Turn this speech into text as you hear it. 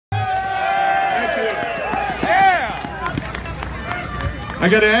I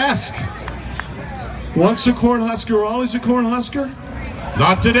got to ask, once a Cornhusker, always a Cornhusker?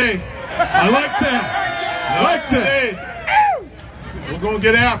 Not today. I like that. I like that. We're going to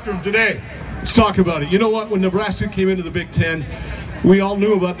get after him today. Let's talk about it. You know what? When Nebraska came into the Big Ten, we all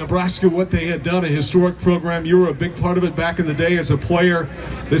knew about Nebraska, what they had done, a historic program. You were a big part of it back in the day as a player.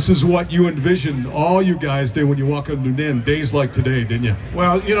 This is what you envisioned, all you guys did when you walk into days like today, didn't you?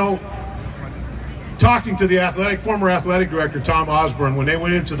 Well, you know, talking to the former athletic director, Tom Osborne, when they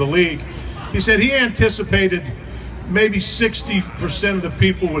went into the league, he said he anticipated maybe 60% of the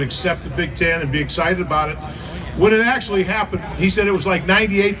people would accept the Big Ten and be excited about it. When it actually happened, he said it was like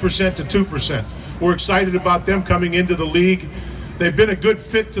 98% to 2%. We're excited about them coming into the league. They've been a good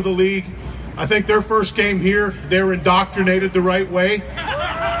fit to the league. I think their first game here, they were indoctrinated the right way. We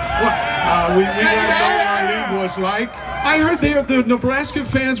got to know what our league was like. I heard the Nebraska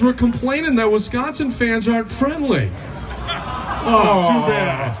fans were complaining that Wisconsin fans aren't friendly. Oh, too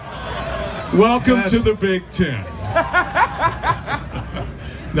bad. Welcome to the Big Ten.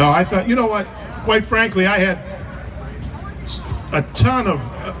 No, I thought, you know what? Quite frankly, I had a ton of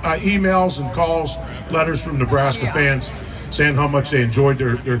emails and calls, letters from Nebraska fans saying how much they enjoyed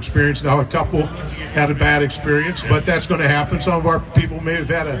their experience. Now, a couple had a bad experience, but that's going to happen. Some of our people may have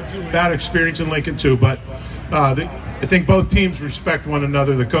had a bad experience in Lincoln too, but I think both teams respect one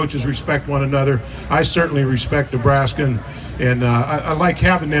another. The coaches respect one another. I certainly respect Nebraska, and I like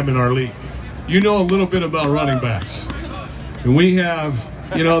having them in our league. You know a little bit about running backs. And we have,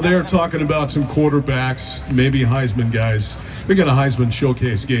 you know, they're talking about some quarterbacks, maybe Heisman guys. We got a Heisman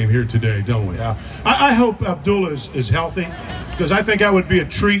showcase game here today, don't we? Yeah. I hope Abdullah is healthy, because I think that would be a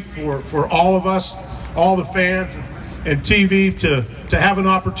treat for all of us, all the fans and TV, to have an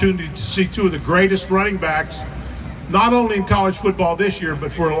opportunity to see two of the greatest running backs, not only in college football this year,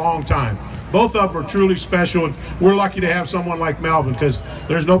 but for a long time. Both of them are truly special, and we're lucky to have someone like Melvin, because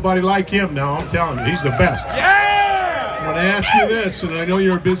there's nobody like him now. I'm telling you, he's the best. Yeah! I'm going to ask you this, and I know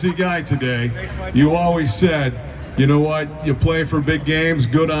you're a busy guy today. You always said, you know what, you play for big games,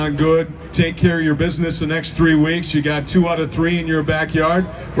 good on good. Take care of your business the next 3 weeks. You got 2 out of 3 in your backyard.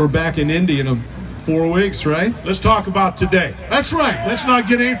 We're back in Indy in 4 weeks, right? Let's talk about today. That's right. Let's not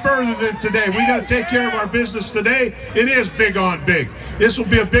get any further than today. We got to take care of our business today. It is big on big. This will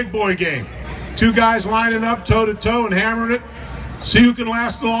be a big boy game. 2 guys lining up toe-to-toe and hammering it. See who can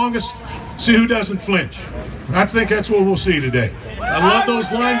last the longest. See who doesn't flinch. I think that's what we'll see today. I love those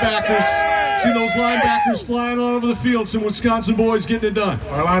linebackers. See those linebackers flying all over the field. Some Wisconsin boys getting it done.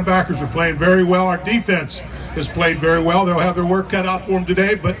 Our linebackers are playing very well. Our defense has played very well. They'll have their work cut out for them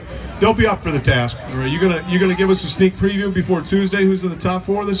today, but they'll be up for the task. All right, you're gonna give us a sneak preview before Tuesday? Who's in the top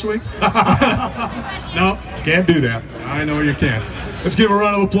 4 this week? No, can't do that. I know you can't. Let's give a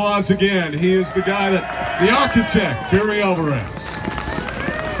round of applause again. He is the guy the architect, Barry Alvarez.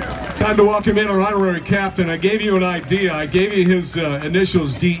 Time to welcome in our honorary captain. I gave you an idea. I gave you his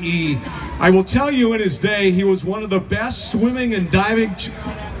initials, DE. I will tell you, in his day, he was one of the best swimming and diving.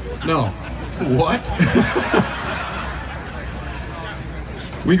 No. What?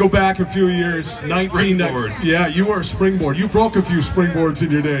 We go back a few years. Springboard. Yeah, you were a springboard. You broke a few springboards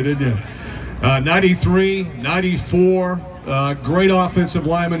in your day, didn't you? 93, 94. Great offensive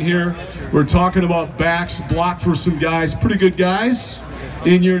lineman here. We're talking about backs, block for some guys, pretty good guys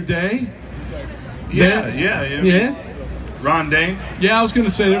in your day. Yeah. Ron Dane. Yeah, I was going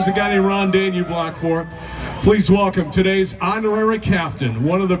to say there's a guy named Ron Dane you block for. Please welcome today's honorary captain,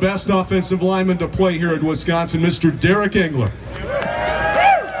 one of the best offensive linemen to play here at Wisconsin, Mr. Derek Engler.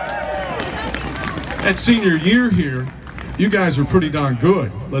 At senior year here, you guys were pretty darn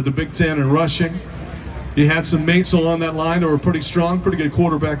good. Led the Big Ten in rushing. You had some mates along that line that were pretty strong, pretty good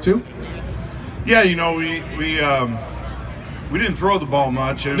quarterback too. Yeah, you know, we didn't throw the ball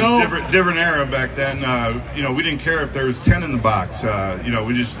much. It was a different era back then. You know, we didn't care if there was 10 in the box. You know,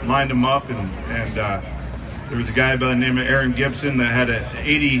 we just lined them up, and there was a guy by the name of Aaron Gibson that had an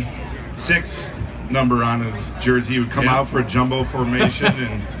 86 number on his jersey. He would come out for a jumbo formation,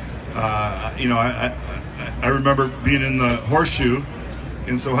 and you know, I remember being in the horseshoe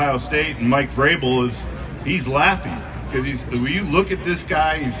against Ohio State, and Mike Vrabel he's laughing. Because when you look at this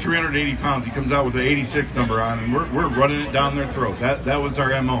guy, he's 380 pounds. He comes out with an 86 number on, and we're running it down their throat. That was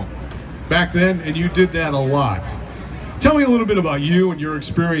our MO. Back then, and you did that a lot. Tell me a little bit about you and your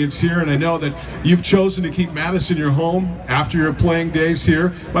experience here, and I know that you've chosen to keep Madison your home after your playing days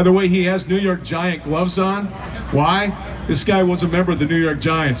here. By the way, he has New York Giant gloves on. Why? This guy was a member of the New York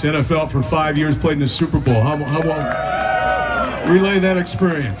Giants, NFL for 5 years, played in the Super Bowl. How about relay that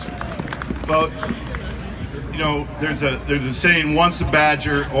experience? Well, you know, there's a saying, once a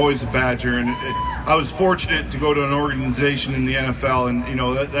Badger, always a Badger, and I was fortunate to go to an organization in the NFL, and you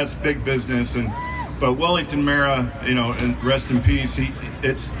know that's big business. But Wellington Mara, you know, and rest in peace.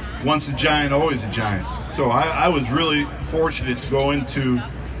 It's once a giant, always a giant. So I was really fortunate to go into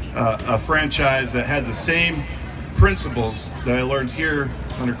a franchise that had the same principles that I learned here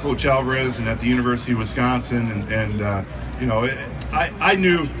under Coach Alvarez and at the University of Wisconsin, and you know, I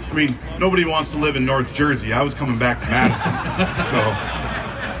knew. I mean, nobody wants to live in North Jersey. I was coming back to Madison, so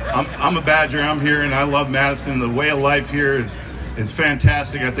I'm a Badger. I'm here, and I love Madison. The way of life here is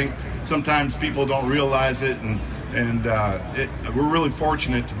fantastic. I think sometimes people don't realize it, and we're really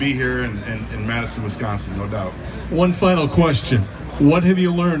fortunate to be here in Madison, Wisconsin, no doubt. One final question. What have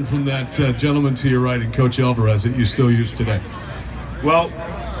you learned from that gentleman to your right and Coach Alvarez that you still use today? Well,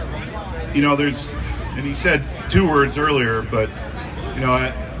 you know, and he said 2 words earlier, but, you know,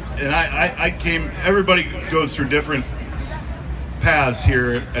 I came, everybody goes through different paths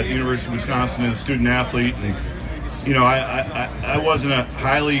here at the University of Wisconsin as a student athlete, and, you know, I wasn't a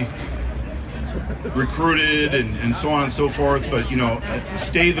highly recruited and so on and so forth, but, you know,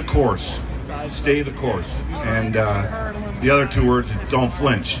 stay the course. Stay the course. And the other 2 words, don't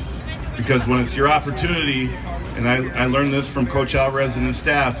flinch. Because when it's your opportunity, and I learned this from Coach Alvarez and his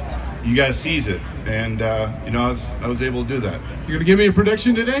staff, you got to seize it. And, you know, I was able to do that. You going to give me a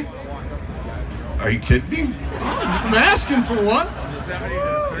prediction today? Are you kidding me? I'm asking for one.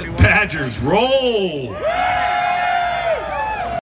 Badgers roll!